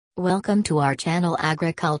Welcome to our channel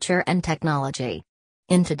Agriculture and Technology.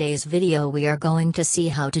 In today's video we are going to see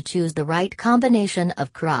how to choose the right combination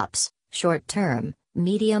of crops, short-term,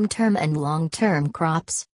 medium-term and long-term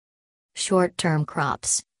crops. Short-term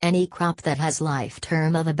crops, any crop that has life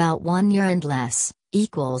term of about 1 year and less,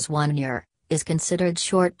 equals 1 year, is considered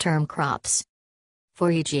short-term crops.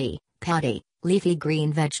 For e.g., paddy, leafy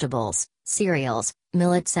green vegetables, cereals,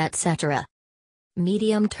 millets etc.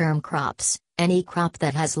 Medium-term crops, any crop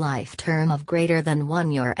that has life term of greater than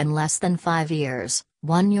 1 year and less than 5 years,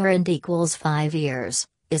 1 year and equals 5 years,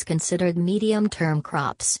 is considered medium-term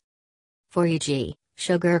crops. For e.g.,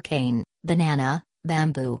 sugarcane, banana,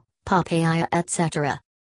 bamboo, papaya etc.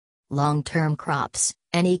 Long-term crops,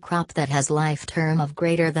 any crop that has life term of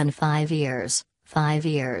greater than 5 years,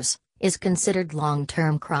 is considered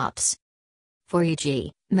long-term crops. For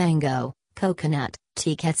e.g., mango, coconut,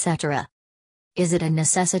 teak etc. Is it a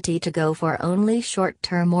necessity to go for only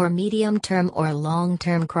short-term or medium-term or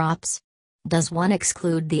long-term crops? Does one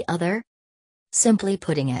exclude the other? Simply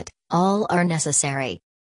putting it, all are necessary.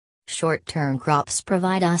 Short-term crops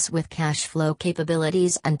provide us with cash flow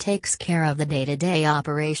capabilities and takes care of the day-to-day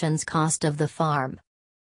operations cost of the farm.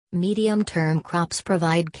 Medium-term crops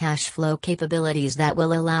provide cash flow capabilities that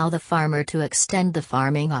will allow the farmer to extend the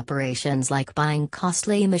farming operations, like buying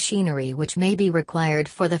costly machinery which may be required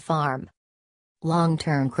for the farm.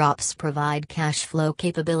 Long-term crops provide cash flow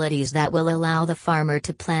capabilities that will allow the farmer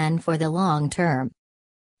to plan for the long term.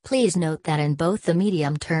 Please note that in both the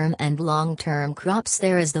medium-term and long-term crops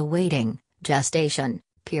there is the waiting, gestation,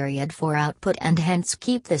 period for output, and hence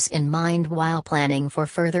keep this in mind while planning for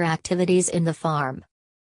further activities in the farm.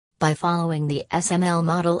 By following the SML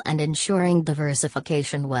model and ensuring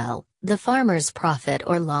diversification well, the farmer's profit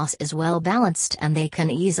or loss is well balanced and they can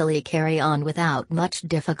easily carry on without much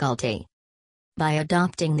difficulty. By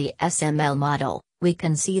adopting the SML model, we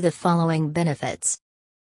can see the following benefits.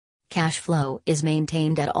 Cash flow is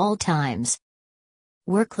maintained at all times.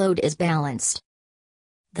 Workload is balanced.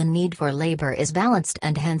 The need for labor is balanced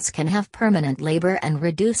and hence can have permanent labor and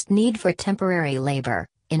reduced need for temporary labor,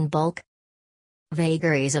 in bulk.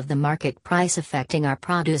 Vagaries of the market price affecting our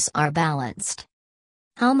produce are balanced.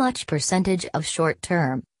 How much percentage of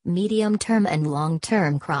short-term, medium-term and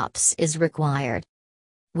long-term crops is required?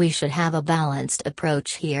 We should have a balanced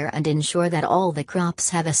approach here and ensure that all the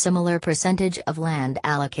crops have a similar percentage of land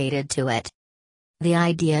allocated to it. The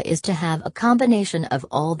idea is to have a combination of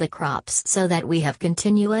all the crops so that we have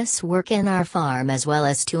continuous work in our farm as well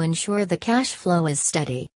as to ensure the cash flow is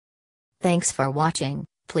steady. Thanks for watching.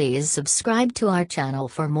 Please subscribe to our channel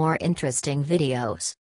for more interesting videos.